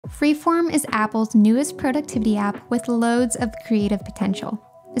Freeform is Apple's newest productivity app with loads of creative potential.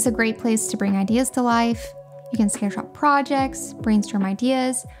 It's a great place to bring ideas to life. You can sketch out projects, brainstorm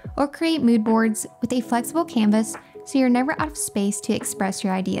ideas, or create mood boards with a flexible canvas so you're never out of space to express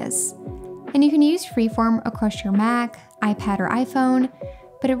your ideas. And you can use Freeform across your Mac, iPad, or iPhone,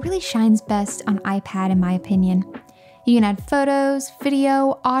 but it really shines best on iPad in my opinion. You can add photos,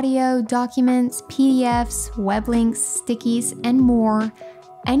 video, audio, documents, PDFs, web links, stickies, and more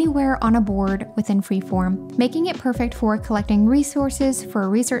anywhere on a board within Freeform, making it perfect for collecting resources for a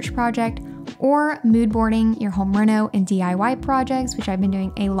research project or mood boarding your home reno and DIY projects, which I've been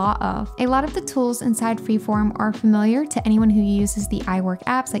doing a lot of. A lot of the tools inside Freeform are familiar to anyone who uses the iWork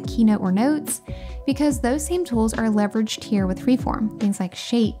apps like Keynote or Notes, because those same tools are leveraged here with Freeform, things like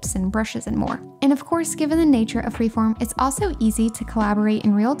shapes and brushes and more. And of course, given the nature of Freeform, it's also easy to collaborate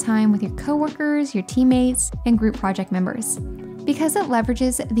in real time with your coworkers, your teammates, and group project members, because it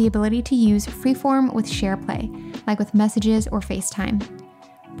leverages the ability to use Freeform with SharePlay, like with Messages or FaceTime.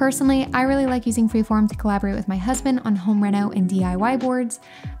 Personally, I really like using Freeform to collaborate with my husband on home reno and DIY boards,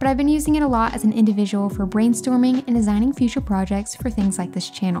 but I've been using it a lot as an individual for brainstorming and designing future projects for things like this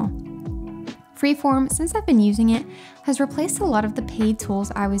channel. Freeform, since I've been using it, has replaced a lot of the paid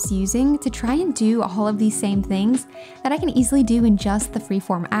tools I was using to try and do all of these same things that I can easily do in just the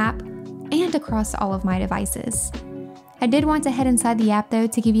Freeform app and across all of my devices. I did want to head inside the app though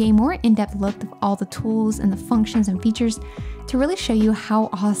to give you a more in-depth look of all the tools and the functions and features to really show you how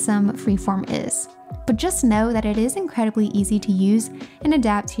awesome Freeform is. But just know that it is incredibly easy to use and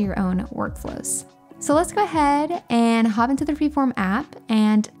adapt to your own workflows. So let's go ahead and hop into the Freeform app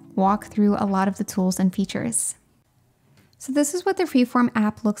and walk through a lot of the tools and features. So this is what the Freeform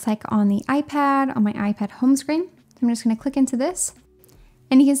app looks like on the iPad, on my iPad home screen. So I'm just going to click into this.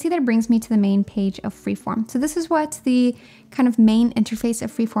 And you can see that it brings me to the main page of Freeform. So this is what the kind of main interface of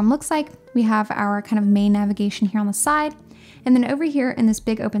Freeform looks like. We have our kind of main navigation here on the side. And then over here in this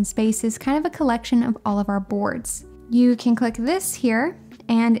big open space is kind of a collection of all of our boards. You can click this here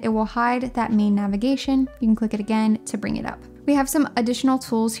and it will hide that main navigation. You can click it again to bring it up. We have some additional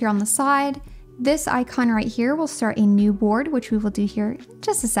tools here on the side. This icon right here will start a new board, which we will do here in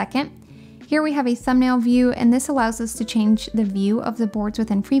just a second. Here we have a thumbnail view, and this allows us to change the view of the boards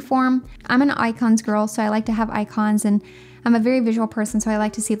within Freeform. I'm an icons girl, so I like to have icons, and I'm a very visual person, so I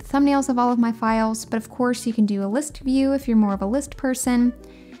like to see the thumbnails of all of my files. But of course, you can do a list view if you're more of a list person,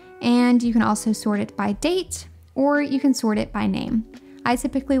 and you can also sort it by date, or you can sort it by name. I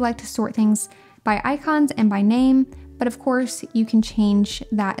typically like to sort things by icons and by name, but of course, you can change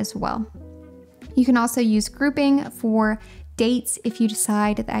that as well. You can also use grouping for dates if you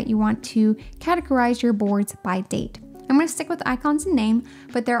decide that you want to categorize your boards by date. I'm going to stick with icons and name,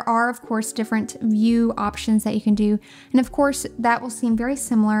 but there are of course different view options that you can do. And of course that will seem very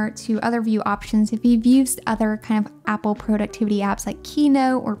similar to other view options if you've used other kind of Apple productivity apps like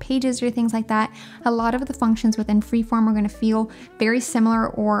Keynote or Pages or things like that. A lot of the functions within Freeform are going to feel very similar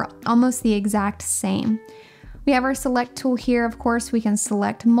or almost the exact same. We have our select tool here. Of course, we can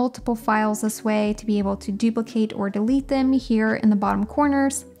select multiple files this way to be able to duplicate or delete them here in the bottom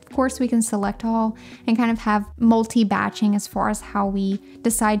corners. Of course, we can select all and kind of have multi-batching as far as how we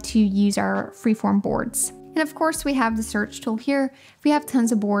decide to use our Freeform boards. And of course, we have the search tool here if we have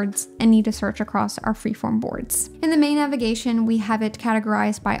tons of boards and need to search across our Freeform boards. In the main navigation, we have it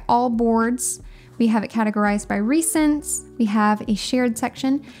categorized by all boards. We have it categorized by recents. We have a shared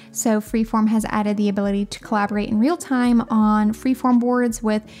section. So Freeform has added the ability to collaborate in real time on Freeform boards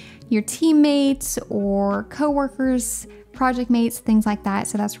with your teammates or coworkers, project mates, things like that.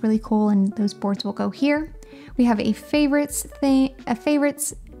 So that's really cool. And those boards will go here. We have a favorites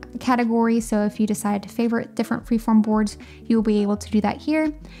category. So if you decide to favorite different Freeform boards, you will be able to do that here.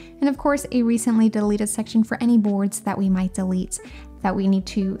 And of course, a recently deleted section for any boards that we might delete that we need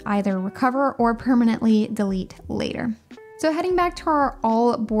to either recover or permanently delete later. So heading back to our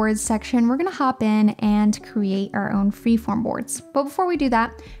all boards section, we're gonna hop in and create our own Freeform boards. But before we do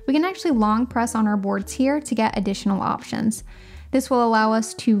that, we can actually long press on our boards here to get additional options. This will allow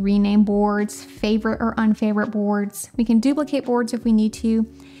us to rename boards, favorite or unfavorite boards. We can duplicate boards if we need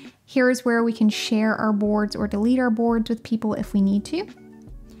to. Here is where we can share our boards or delete our boards with people if we need to.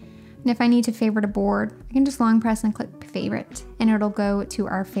 And if I need to favorite a board, I can just long press and click favorite and it'll go to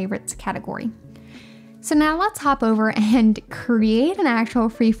our favorites category. So now let's hop over and create an actual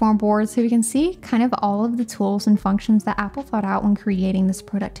Freeform board so we can see kind of all of the tools and functions that Apple thought out when creating this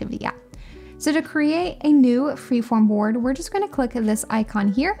productivity app. So to create a new Freeform board, we're just going to click this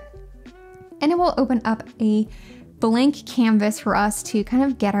icon here and it will open up a blank canvas for us to kind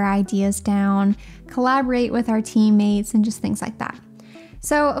of get our ideas down, collaborate with our teammates and just things like that.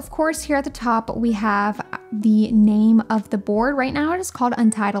 So of course, here at the top, we have the name of the board. Right now it is called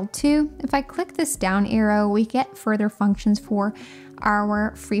Untitled 2. If I click this down arrow, we get further functions for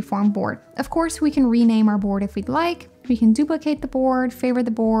our Freeform board. Of course, we can rename our board if we'd like. We can duplicate the board, favorite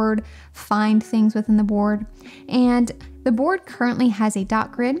the board, find things within the board. And the board currently has a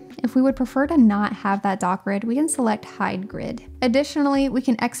dot grid. If we would prefer to not have that dot grid, we can select hide grid. Additionally, we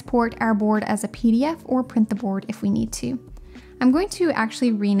can export our board as a PDF or print the board if we need to. I'm going to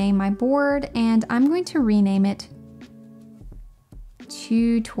actually rename my board, and I'm going to rename it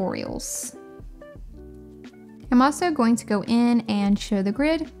Tutorials. I'm also going to go in and show the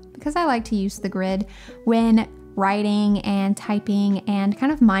grid because I like to use the grid when writing and typing and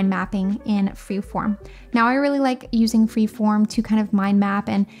kind of mind mapping in Freeform. Now I really like using Freeform to kind of mind map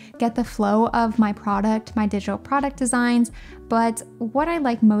and get the flow of my product, my digital product designs, but what I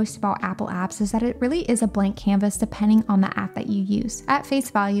like most about Apple apps is that it really is a blank canvas depending on the app that you use. At face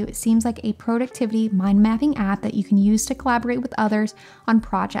value, it seems like a productivity mind mapping app that you can use to collaborate with others on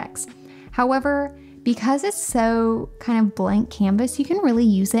projects. However, because it's so kind of blank canvas, you can really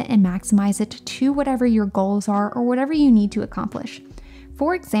use it and maximize it to whatever your goals are or whatever you need to accomplish.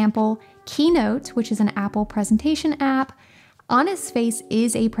 For example, Keynote, which is an Apple presentation app, on its face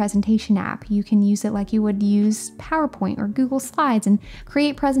is a presentation app. You can use it like you would use PowerPoint or Google Slides and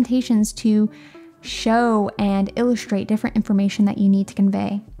create presentations to show and illustrate different information that you need to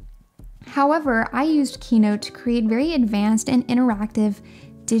convey. However, I used Keynote to create very advanced and interactive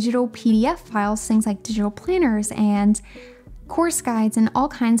digital PDF files, things like digital planners and course guides and all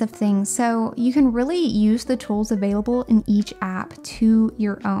kinds of things. So you can really use the tools available in each app to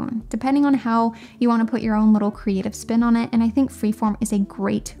your own, depending on how you want to put your own little creative spin on it. And I think Freeform is a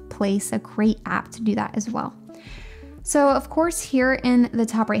great place, a great app to do that as well. So of course, here in the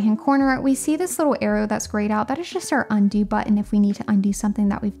top right hand corner, we see this little arrow that's grayed out. That is just our undo button if we need to undo something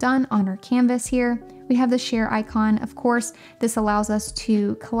that we've done on our canvas here. We have the share icon. Of course, this allows us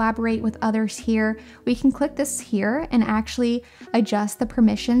to collaborate with others here. We can click this here and actually adjust the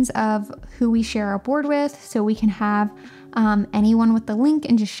permissions of who we share our board with. So we can have anyone with the link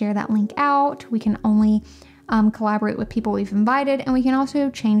and just share that link out. We can only collaborate with people we've invited, and we can also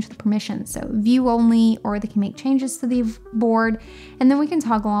change the permissions. So view only, or they can make changes to the board, and then we can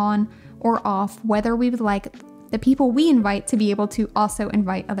toggle on or off whether we would like the people we invite to be able to also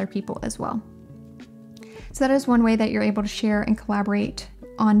invite other people as well. So that is one way that you're able to share and collaborate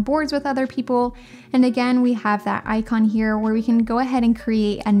on boards with other people. And again, we have that icon here where we can go ahead and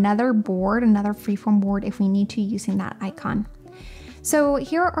create another board, another Freeform board if we need to, using that icon. So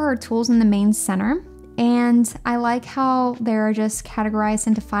here are our tools in the main center. And I like how they're just categorized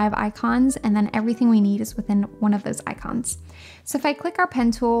into 5 icons, and then everything we need is within one of those icons. So if I click our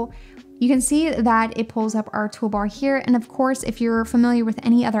pen tool, you can see that it pulls up our toolbar here. And of course, if you're familiar with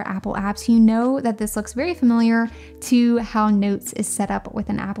any other Apple apps, you know that this looks very familiar to how Notes is set up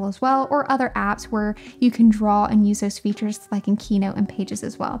within Apple as well, or other apps where you can draw and use those features like in Keynote and Pages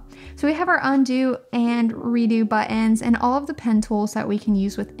as well. So we have our undo and redo buttons and all of the pen tools that we can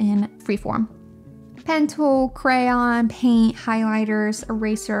use within Freeform. Pen tool, crayon, paint, highlighters,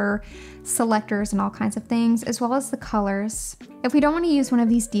 eraser, selectors, and all kinds of things, as well as the colors. If we don't want to use one of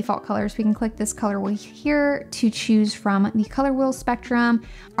these default colors, we can click this color wheel here to choose from the color wheel spectrum,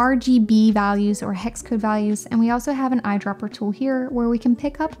 RGB values or hex code values, and we also have an eyedropper tool here where we can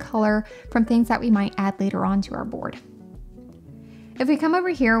pick up color from things that we might add later on to our board. If we come over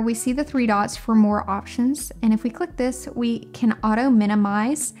here, we see the 3 dots for more options, and if we click this, we can auto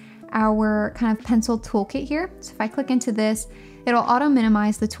minimize our kind of pencil toolkit here. So if I click into this, it'll auto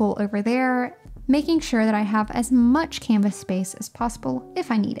minimize the tool over there, making sure that I have as much canvas space as possible if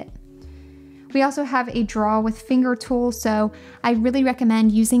I need it. We also have a draw with finger tool, so I really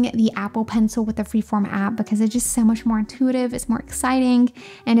recommend using the Apple Pencil with the Freeform app because it's just so much more intuitive, it's more exciting,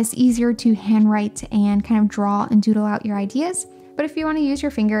 and it's easier to handwrite and kind of draw and doodle out your ideas. But if you want to use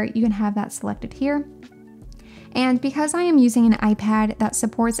your finger, you can have that selected here. And because I am using an iPad that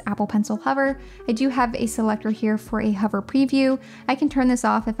supports Apple Pencil Hover, I do have a selector here for a hover preview. I can turn this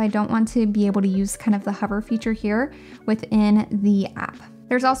off if I don't want to be able to use kind of the hover feature here within the app.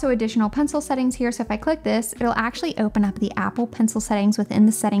 There's also additional pencil settings here, so if I click this, it'll actually open up the Apple Pencil settings within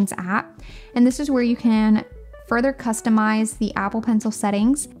the Settings app. And this is where you can further customize the Apple Pencil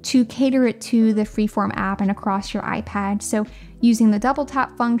settings to cater it to the Freeform app and across your iPad. So using the double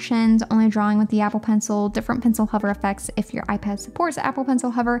tap functions, only drawing with the Apple Pencil, different pencil hover effects if your iPad supports Apple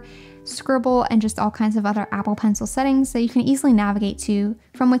Pencil Hover, scribble, and just all kinds of other Apple Pencil settings that you can easily navigate to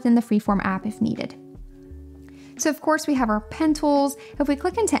from within the Freeform app if needed. So of course we have our pen tools. If we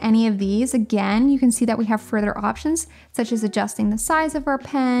click into any of these, again, you can see that we have further options, such as adjusting the size of our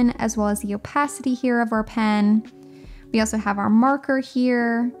pen, as well as the opacity here of our pen. We also have our marker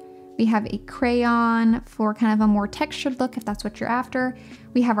here. We have a crayon for kind of a more textured look if that's what you're after.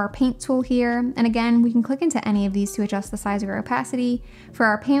 We have our paint tool here. And again, we can click into any of these to adjust the size of our opacity. For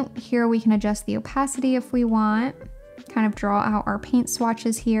our paint here, we can adjust the opacity if we want, kind of draw out our paint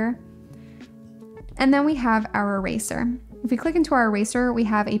swatches here. And then we have our eraser. If we click into our eraser, we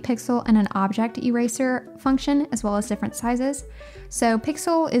have a pixel and an object eraser function, as well as different sizes. So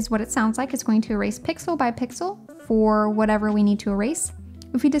pixel is what it sounds like. It's going to erase pixel by pixel for whatever we need to erase.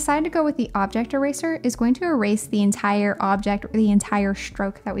 If we decide to go with the object eraser, it's going to erase the entire object or the entire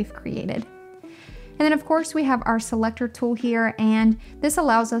stroke that we've created. And then of course we have our selector tool here, and this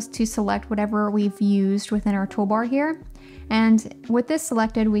allows us to select whatever we've used within our toolbar here. And with this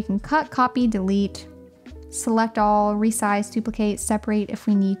selected, we can cut, copy, delete, select all, resize, duplicate, separate if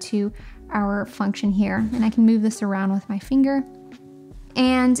we need to, our function here. And I can move this around with my finger.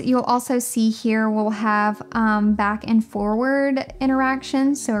 And you'll also see here we'll have back and forward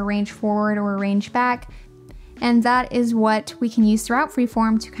interactions, so arrange forward or arrange back. And that is what we can use throughout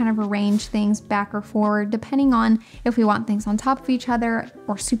Freeform to kind of arrange things back or forward, depending on if we want things on top of each other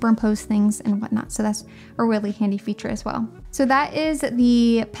or superimpose things and whatnot. So that's a really handy feature as well. So that is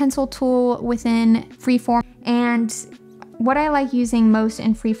the pencil tool within Freeform. And what I like using most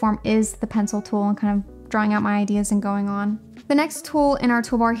in Freeform is the pencil tool and kind of drawing out my ideas and going on. The next tool in our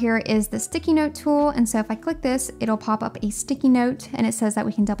toolbar here is the sticky note tool. And so if I click this, it'll pop up a sticky note, and it says that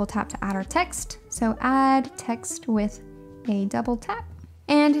we can double tap to add our text. So add text with a double tap.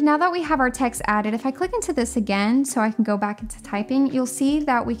 And now that we have our text added, if I click into this again, so I can go back into typing, you'll see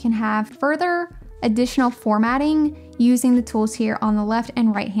that we can have further additional formatting using the tools here on the left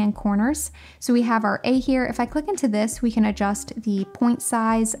and right hand corners. So we have our A here. If I click into this, we can adjust the point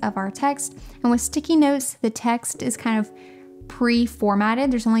size of our text. And with sticky notes, the text is kind of pre-formatted.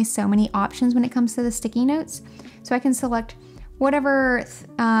 There's only so many options when it comes to the sticky notes. So I can select whatever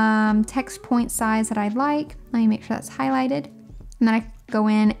text point size that I'd like. Let me make sure that's highlighted. And then I go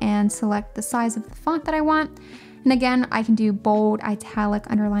in and select the size of the font that I want. And again, I can do bold, italic,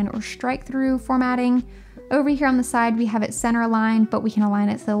 underline, or strike through formatting. Over here on the side, we have it center aligned, but we can align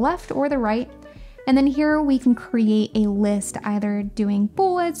it to the left or the right. And then here we can create a list, either doing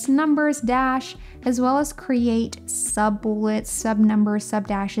bullets, numbers, dash, as well as create sub-bullets, sub-numbers,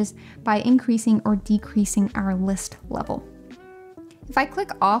 sub-dashes by increasing or decreasing our list level. If I click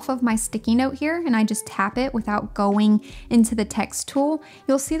off of my sticky note here and I just tap it without going into the text tool,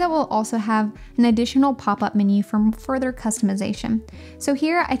 you'll see that we'll also have an additional pop-up menu for further customization. So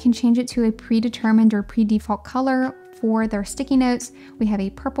here I can change it to a predetermined or pre-default color for their sticky notes. We have a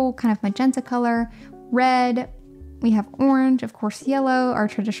purple, kind of magenta color, red, we have orange, of course yellow, our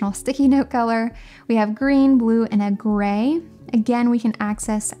traditional sticky note color. We have green, blue, and a gray. Again, we can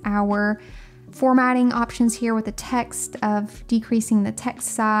access our formatting options here with the text of decreasing the text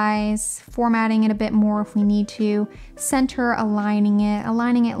size, formatting it a bit more if we need to, center, aligning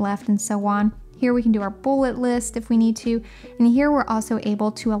it left, and so on. Here we can do our bullet list if we need to. And here we're also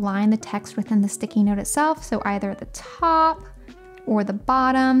able to align the text within the sticky note itself. So either the top or the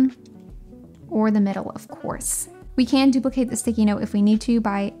bottom or the middle, of course. We can duplicate the sticky note if we need to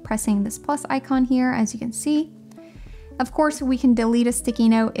by pressing this plus icon here, as you can see. Of course, we can delete a sticky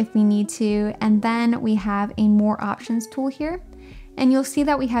note if we need to, and then we have a more options tool here. And you'll see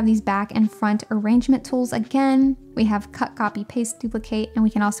that we have these back and front arrangement tools again. We have cut, copy, paste, duplicate, and we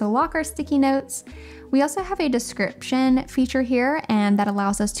can also lock our sticky notes. We also have a description feature here, and that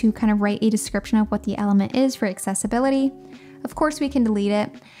allows us to kind of write a description of what the element is for accessibility. Of course, we can delete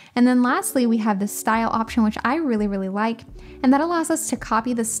it. And then lastly, we have the style option, which I really, really like. And that allows us to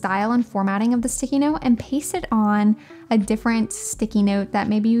copy the style and formatting of the sticky note and paste it on a different sticky note that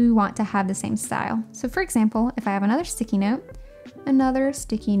maybe we want to have the same style. So for example, if I have another sticky note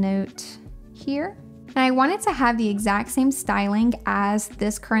here, and I want it to have the exact same styling as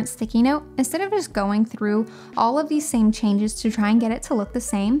this current sticky note, instead of just going through all of these same changes to try and get it to look the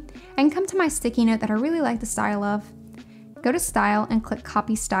same, I can come to my sticky note that I really like the style of, go to style and click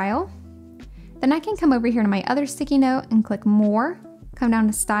copy style. Then I can come over here to my other sticky note and click more, come down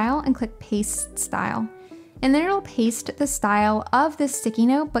to style and click paste style. And then it'll paste the style of this sticky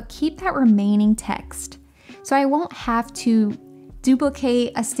note, but keep that remaining text. So I won't have to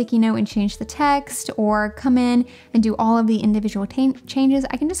duplicate a sticky note and change the text or come in and do all of the individual changes.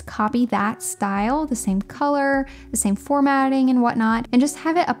 I can just copy that style, the same color, the same formatting and whatnot, and just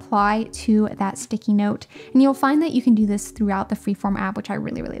have it apply to that sticky note. And you'll find that you can do this throughout the Freeform app, which I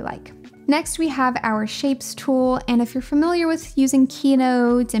really, really like. Next, we have our Shapes tool, and if you're familiar with using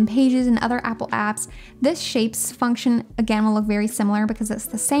Keynote and Pages and other Apple apps, this Shapes function again will look very similar because it's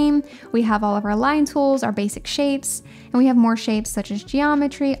the same. We have all of our line tools, our basic shapes, and we have more shapes such as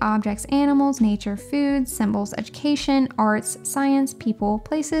geometry, objects, animals, nature, food, symbols, education, arts, science, people,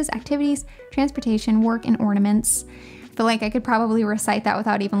 places, activities, transportation, work, and ornaments. I feel like I could probably recite that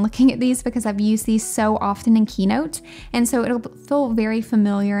without even looking at these because I've used these so often in Keynote, and so it'll feel very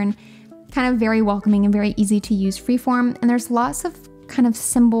familiar and kind of very welcoming and very easy to use Freeform. And there's lots of kind of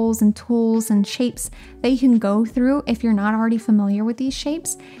symbols and tools and shapes that you can go through if you're not already familiar with these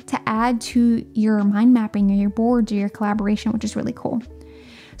shapes to add to your mind mapping or your boards or your collaboration, which is really cool.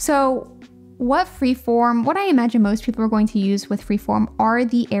 So what I imagine most people are going to use with Freeform are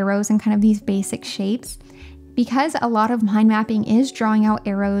the arrows and kind of these basic shapes, because a lot of mind mapping is drawing out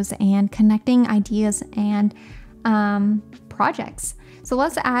arrows and connecting ideas and projects. So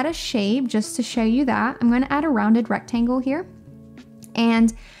let's add a shape just to show you that. I'm going to add a rounded rectangle here.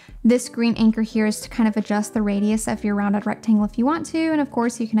 And this green anchor here is to kind of adjust the radius of your rounded rectangle if you want to. And of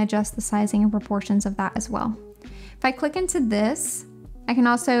course, you can adjust the sizing and proportions of that as well. If I click into this, I can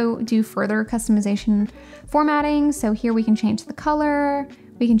also do further customization formatting. So here we can change the color.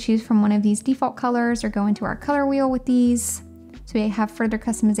 We can choose from one of these default colors or go into our color wheel with these. So we have further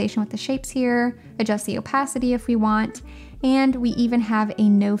customization with the shapes here, adjust the opacity if we want, and we even have a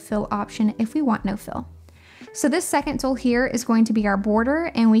no fill option if we want no fill. So this second tool here is going to be our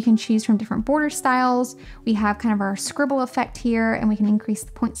border, and we can choose from different border styles. We have kind of our scribble effect here, and we can increase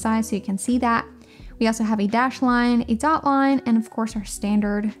the point size so you can see that. We also have a dash line, a dot line, and of course our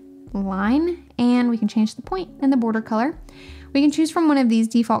standard line, and we can change the point and the border color. We can choose from one of these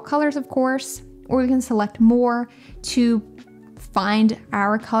default colors, of course, or we can select more to find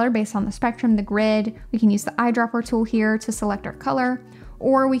our color based on the spectrum, the grid. We can use the eyedropper tool here to select our color,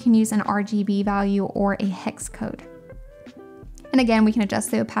 or we can use an RGB value or a hex code. And again, we can adjust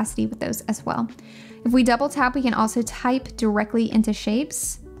the opacity with those as well. If we double tap, we can also type directly into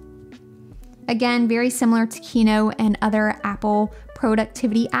shapes. Again, very similar to Keynote and other Apple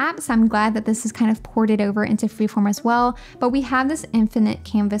productivity apps. I'm glad that this is kind of ported over into Freeform as well, but we have this infinite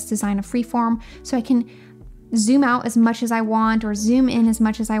canvas design of Freeform, so I can zoom out as much as I want or zoom in as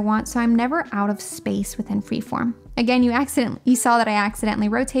much as I want, so I'm never out of space within Freeform. Again, you saw that I accidentally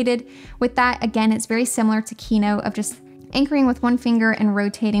rotated. With that, again, it's very similar to Keynote of just anchoring with one finger and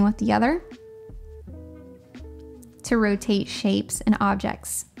rotating with the other to rotate shapes and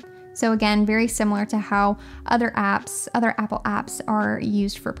objects. So again, very similar to how other Apple apps are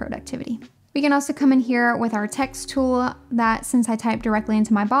used for productivity. We can also come in here with our text tool that, since I type directly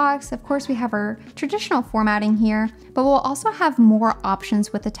into my box, of course we have our traditional formatting here, but we'll also have more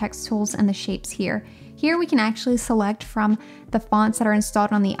options with the text tools and the shapes here. Here we can actually select from the fonts that are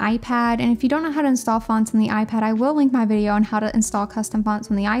installed on the iPad, and if you don't know how to install fonts on the iPad, I will link my video on how to install custom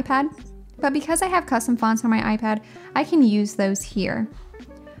fonts on the iPad. But because I have custom fonts on my iPad, I can use those here.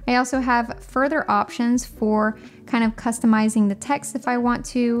 I also have further options for kind of customizing the text if I want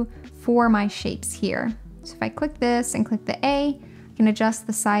to for my shapes here. So if I click this and click the A, I can adjust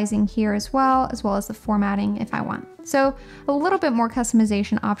the sizing here as well as the formatting if I want. So a little bit more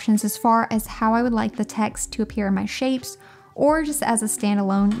customization options as far as how I would like the text to appear in my shapes, or just as a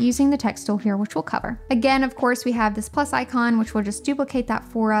standalone using the text tool here, which we'll cover. Again, of course, we have this plus icon, which will just duplicate that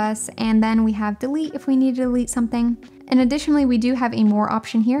for us. And then we have delete if we need to delete something. And additionally, we do have a more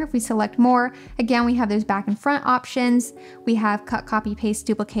option here. If we select more, again, we have those back and front options. We have cut, copy, paste,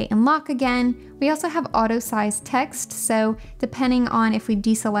 duplicate, and lock again. We also have auto size text. So depending on if we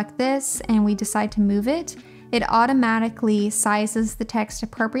deselect this and we decide to move it, it automatically sizes the text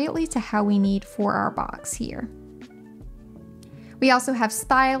appropriately to how we need for our box here. We also have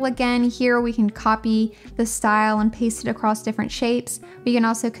style again. Here we can copy the style and paste it across different shapes. We can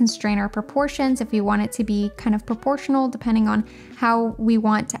also constrain our proportions if we want it to be kind of proportional depending on how we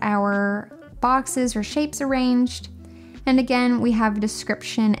want our boxes or shapes arranged. And again, we have a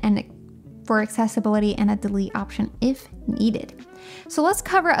description and for accessibility and a delete option if needed. So let's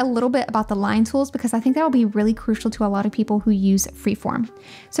cover a little bit about the line tools because I think that will be really crucial to a lot of people who use Freeform.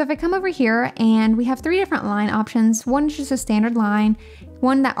 So if I come over here and we have 3 different line options, one is just a standard line,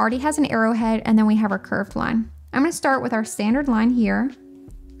 one that already has an arrowhead, and then we have our curved line. I'm going to start with our standard line here.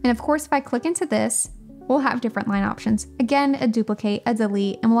 And of course, if I click into this, we'll have different line options. Again, a duplicate, a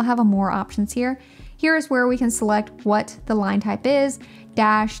delete, and we'll have more options here. Here is where we can select what the line type is,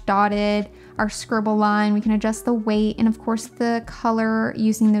 dash, dotted, our scribble line. We can adjust the weight and of course the color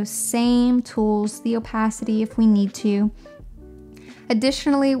using those same tools, the opacity if we need to.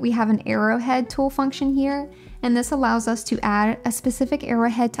 Additionally, we have an arrowhead tool function here. and this allows us to add a specific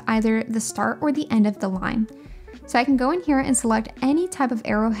arrowhead to either the start or the end of the line. So I can go in here and select any type of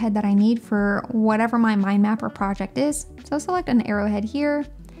arrowhead that I need for whatever my mind map or project is. So I'll select an arrowhead here,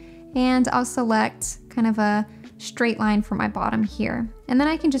 and I'll select kind of a straight line for my bottom here. And then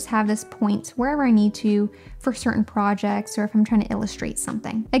I can just have this point wherever I need to for certain projects or if I'm trying to illustrate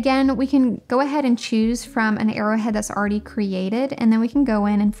something. Again, we can go ahead and choose from an arrowhead that's already created, and then we can go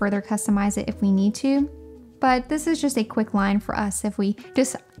in and further customize it if we need to. But this is just a quick line for us if we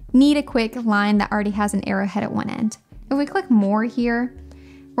just need a quick line that already has an arrowhead at one end. If we click more here,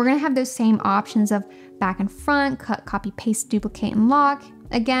 we're gonna have those same options of back and front, cut, copy, paste, duplicate, and lock.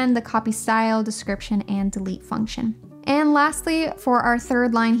 Again, the copy style, description, and delete function. And lastly, for our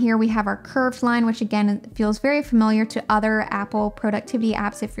third line here, we have our curved line, which again feels very familiar to other Apple productivity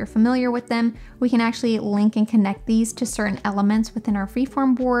apps. If you're familiar with them, we can actually link and connect these to certain elements within our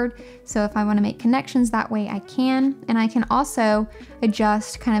Freeform board. So if I want to make connections that way, I can. And I can also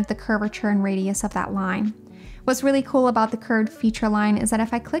adjust kind of the curvature and radius of that line. What's really cool about the curved feature line is that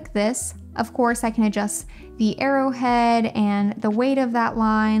if I click this, of course, I can adjust the arrowhead and the weight of that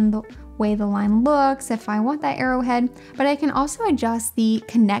line, the way the line looks if I want that arrowhead, but I can also adjust the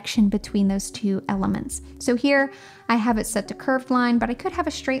connection between those two elements. So here I have it set to curved line, but I could have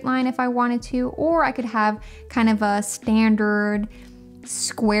a straight line if I wanted to, or I could have kind of a standard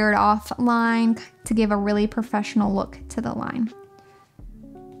squared off line to give a really professional look to the line,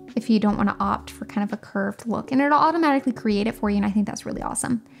 if you don't want to opt for kind of a curved look, and it'll automatically create it for you, and I think that's really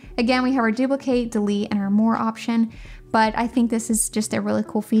awesome. Again, we have our duplicate, delete, and our more option, but I think this is just a really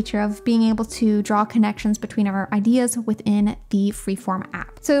cool feature of being able to draw connections between our ideas within the Freeform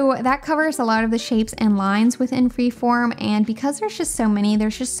app. So that covers a lot of the shapes and lines within Freeform, and because there's just so many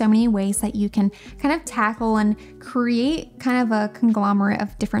ways that you can kind of tackle and create kind of a conglomerate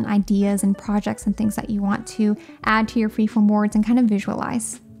of different ideas and projects and things that you want to add to your Freeform boards and kind of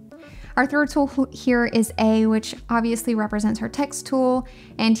visualize. Our third tool here is A, which obviously represents our text tool.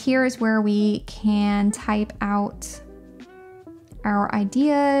 And here is where we can type out our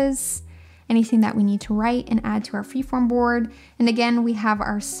ideas, anything that we need to write and add to our Freeform board. And again, we have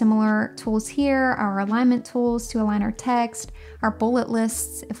our similar tools here, our alignment tools to align our text, our bullet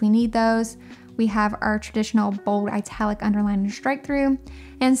lists if we need those. We have our traditional bold, italic, underline, and strike through.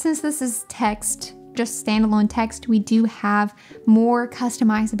 And since this is text, just standalone text, we do have more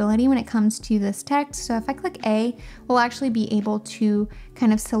customizability when it comes to this text. So if I click A, we'll actually be able to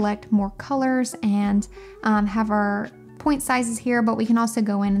kind of select more colors and have our point sizes here, but we can also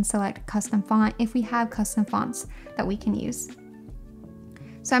go in and select custom font if we have custom fonts that we can use.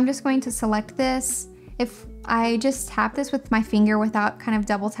 So I'm just going to select this. If I just tap this with my finger without kind of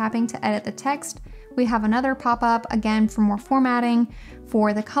double tapping to edit the text, we have another pop-up again for more formatting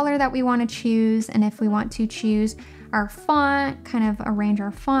for the color that we want to choose. And if we want to choose our font, kind of arrange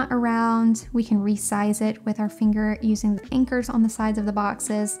our font around, we can resize it with our finger using the anchors on the sides of the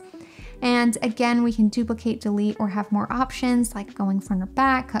boxes. And again, we can duplicate, delete, or have more options like going front or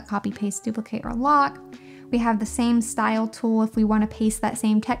back, cut, copy, paste, duplicate, or lock. We have the same style tool if we want to paste that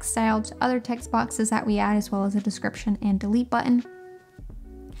same text style to other text boxes that we add, as well as a description and delete button.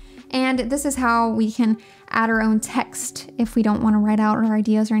 And this is how we can add our own text. If we don't want to write out our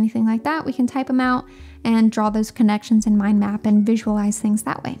ideas or anything like that, we can type them out and draw those connections in mind map and visualize things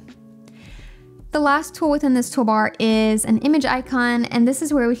that way. The last tool within this toolbar is an image icon, and this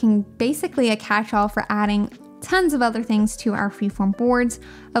is where we can basically a catch-all for adding tons of other things to our Freeform boards.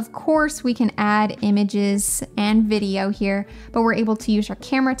 Of course, we can add images and video here, but we're able to use our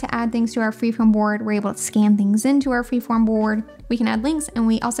camera to add things to our Freeform board. We're able to scan things into our Freeform board. We can add links, and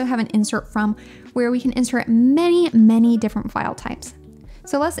we also have an insert from where we can insert many different file types.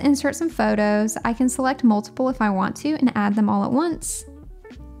 So let's insert some photos. I can select multiple if I want to and add them all at once.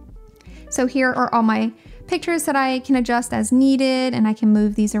 So here are all my pictures that I can adjust as needed, and I can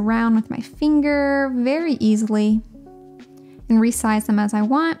move these around with my finger very easily and resize them as I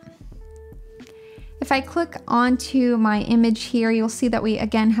want. If I click onto my image here, you'll see that we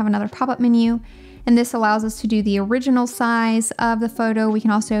again have another pop-up menu, and this allows us to do the original size of the photo. We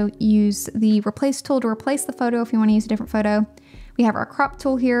can also use the replace tool to replace the photo if you want to use a different photo. We have our crop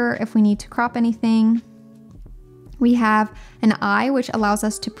tool here if we need to crop anything. We have an eye, which allows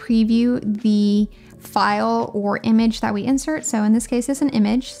us to preview the file or image that we insert. So in this case, it's an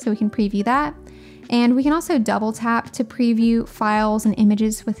image, so we can preview that. And we can also double tap to preview files and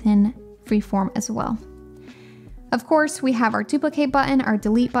images within Freeform as well. Of course, we have our duplicate button, our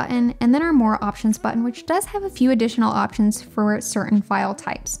delete button, and then our more options button, which does have a few additional options for certain file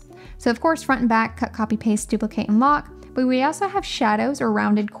types. So of course, front and back, cut, copy, paste, duplicate, and lock. but we also have shadows or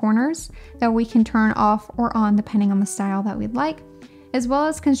rounded corners that we can turn off or on depending on the style that we'd like, as well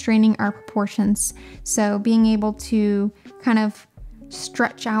as constraining our proportions. So being able to kind of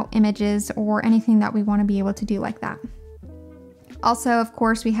stretch out images or anything that we want to be able to do like that. Also, of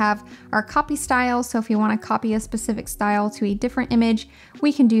course, we have our copy style. So if you want to copy a specific style to a different image,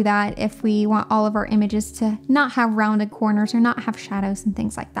 we can do that if we want all of our images to not have rounded corners or not have shadows and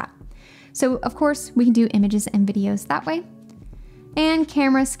things like that. So of course, we can do images and videos that way. And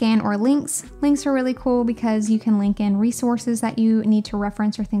camera, scan, or links. Links are really cool because you can link in resources that you need to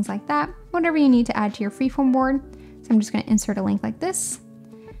reference or things like that, whatever you need to add to your freeform board. So I'm just going to insert a link like this.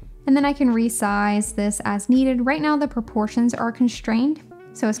 And then I can resize this as needed. Right now the proportions are constrained,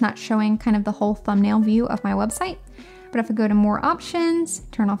 so it's not showing kind of the whole thumbnail view of my website. But if I go to more options,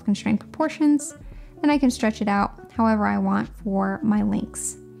 turn off constrained proportions, then I can stretch it out however I want for my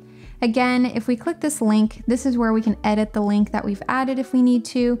links. Again, if we click this link, this is where we can edit the link that we've added if we need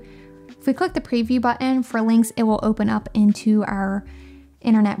to. If we click the preview button for links, it will open up into our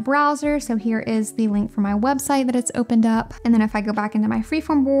internet browser. So here is the link for my website that it's opened up. And then if I go back into my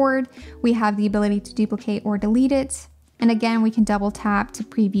freeform board, we have the ability to duplicate or delete it. And again, we can double tap to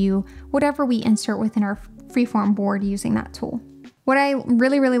preview whatever we insert within our freeform board using that tool. What I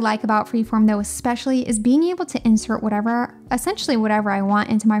really like about freeform though, especially, is being able to insert essentially whatever I want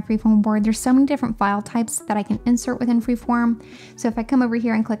into my freeform board. There's so many different file types that I can insert within freeform. So if I come over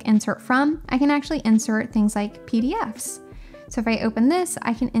here and click insert from, I can actually insert things like PDFs. So if I open this,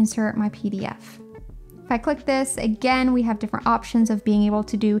 I can insert my PDF. If I click this, again, we have different options of being able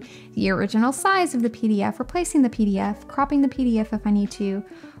to do the original size of the PDF, replacing the PDF, cropping the PDF if I need to,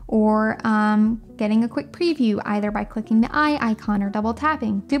 or getting a quick preview either by clicking the eye icon or double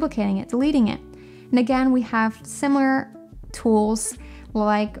tapping, duplicating it, deleting it. And again, we have similar tools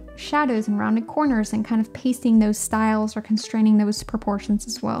like shadows and rounded corners and kind of pasting those styles or constraining those proportions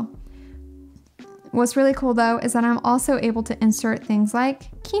as well. What's really cool though is that I'm also able to insert things like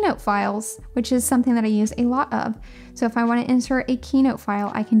Keynote files, which is something that I use a lot of. So if I want to insert a Keynote file,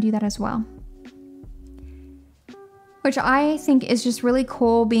 I can do that as well. Which I think is just really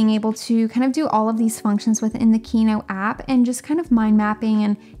cool, being able to kind of do all of these functions within the Keynote app and just kind of mind mapping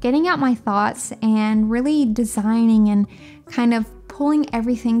and getting out my thoughts and really designing and kind of pulling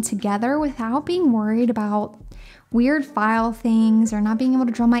everything together without being worried about weird file things or not being able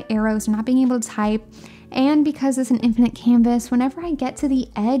to draw my arrows or not being able to type. And because it's an infinite canvas, whenever I get to the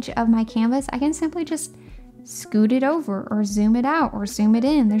edge of my canvas, I can simply just scoot it over or zoom it out or zoom it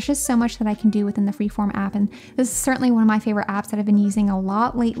in. There's just so much that I can do within the Freeform app, and this is certainly one of my favorite apps that I've been using a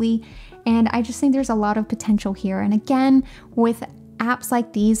lot lately, and I just think there's a lot of potential here. And again, with apps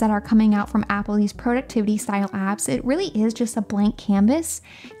like these that are coming out from Apple, these productivity style apps, it really is just a blank canvas,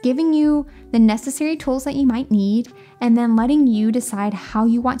 giving you the necessary tools that you might need and then letting you decide how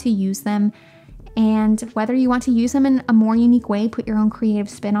you want to use them and whether you want to use them in a more unique way, put your own creative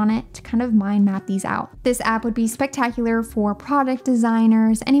spin on it to kind of mind map these out. This app would be spectacular for product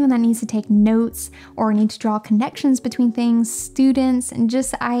designers, anyone that needs to take notes or need to draw connections between things, students, and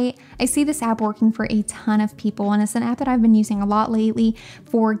just I see this app working for a ton of people, and it's an app that I've been using a lot lately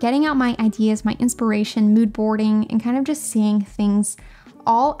for getting out my ideas, my inspiration, mood boarding, and kind of just seeing things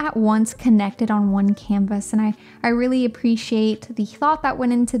all at once connected on one canvas. And I really appreciate the thought that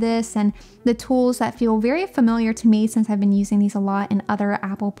went into this and the tools that feel very familiar to me since I've been using these a lot in other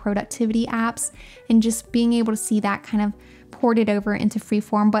Apple productivity apps, and just being able to see that kind of ported over into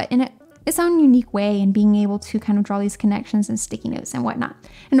Freeform, but in its own unique way, and being able to kind of draw these connections and sticky notes and whatnot.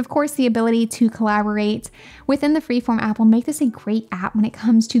 And of course, the ability to collaborate within the Freeform app will make this a great app when it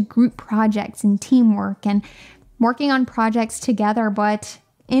comes to group projects and teamwork and working on projects together, but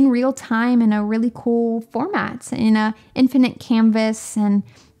in real time in a really cool format, in a infinite canvas, and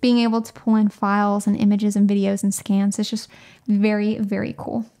being able to pull in files and images and videos and scans. It's just very, very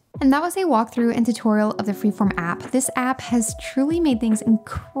cool. And that was a walkthrough and tutorial of the Freeform app. This app has truly made things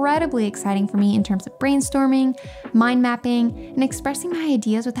incredibly exciting for me in terms of brainstorming, mind mapping, and expressing my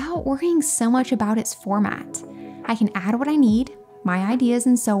ideas without worrying so much about its format. I can add what I need, my ideas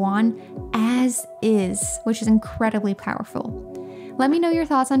and so on, as is, which is incredibly powerful. Let me know your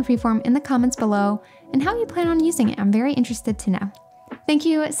thoughts on Freeform in the comments below and how you plan on using it. I'm very interested to know. Thank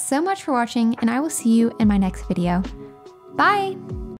you so much for watching, and I will see you in my next video. Bye!